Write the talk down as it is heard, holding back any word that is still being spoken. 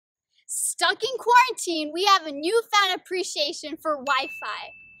Stuck in quarantine, we have a newfound appreciation for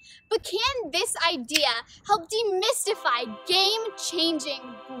Wi-Fi. But can this idea help demystify game-changing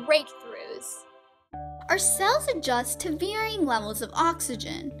breakthroughs? Our cells adjust to varying levels of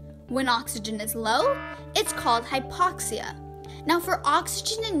oxygen. When oxygen is low, it's called hypoxia. Now, for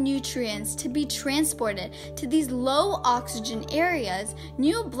oxygen and nutrients to be transported to these low oxygen areas,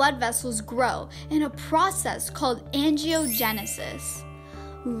 new blood vessels grow in a process called angiogenesis.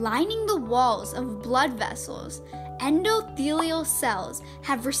 Lining the walls of blood vessels, endothelial cells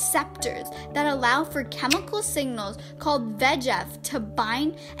have receptors that allow for chemical signals called VEGF to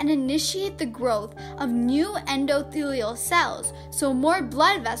bind and initiate the growth of new endothelial cells so more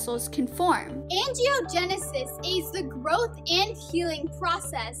blood vessels can form. Angiogenesis aids the growth and healing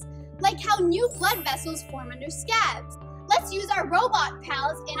process, like how new blood vessels form under scabs. Let's use our robot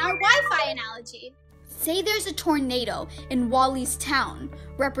pals in our Wi-Fi analogy. Say there's a tornado in Wally's town,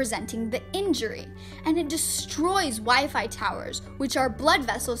 representing the injury, and it destroys Wi-Fi towers, which are blood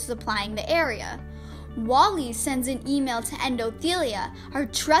vessels supplying the area. Wally sends an email to endothelia, our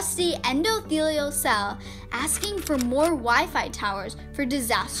trusty endothelial cell, asking for more Wi-Fi towers for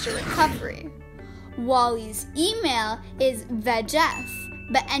disaster recovery. Wally's email is VEGF,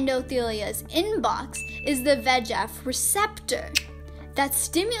 but endothelia's inbox is the VEGF receptor that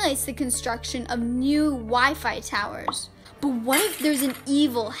stimulates the construction of new Wi-Fi towers. But what if there's an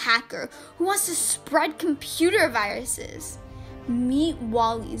evil hacker who wants to spread computer viruses? Meet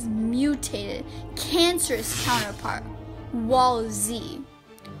Wally's mutated, cancerous counterpart, Wall-Z.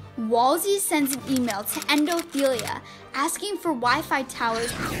 Wall-Z sends an email to endothelia asking for Wi-Fi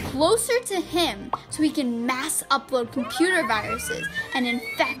towers closer to him so he can mass upload computer viruses and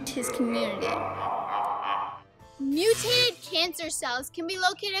infect his community. Mutated cancer cells can be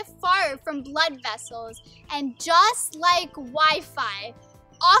located far from blood vessels, and just like Wi-Fi,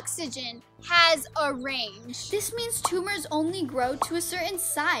 oxygen has a range. This means tumors only grow to a certain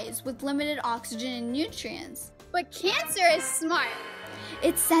size with limited oxygen and nutrients. But cancer is smart.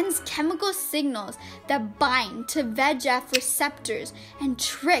 It sends chemical signals that bind to VEGF receptors and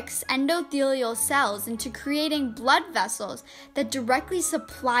tricks endothelial cells into creating blood vessels that directly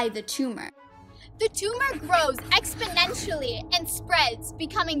supply the tumor. The tumor grows exponentially and spreads,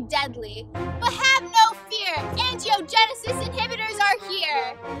 becoming deadly. But have no fear, angiogenesis inhibitors are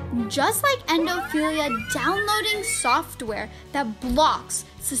here. Just like endophilia downloading software that blocks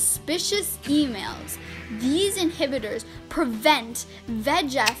suspicious emails, these inhibitors prevent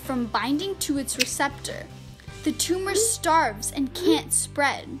VEGF from binding to its receptor. The tumor starves and can't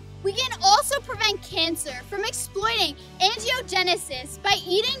spread. We can also prevent cancer from exploiting angiogenesis by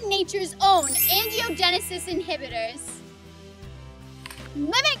eating nature's own angiogenesis inhibitors.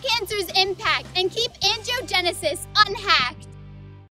 Limit cancer's impact and keep angiogenesis unhacked.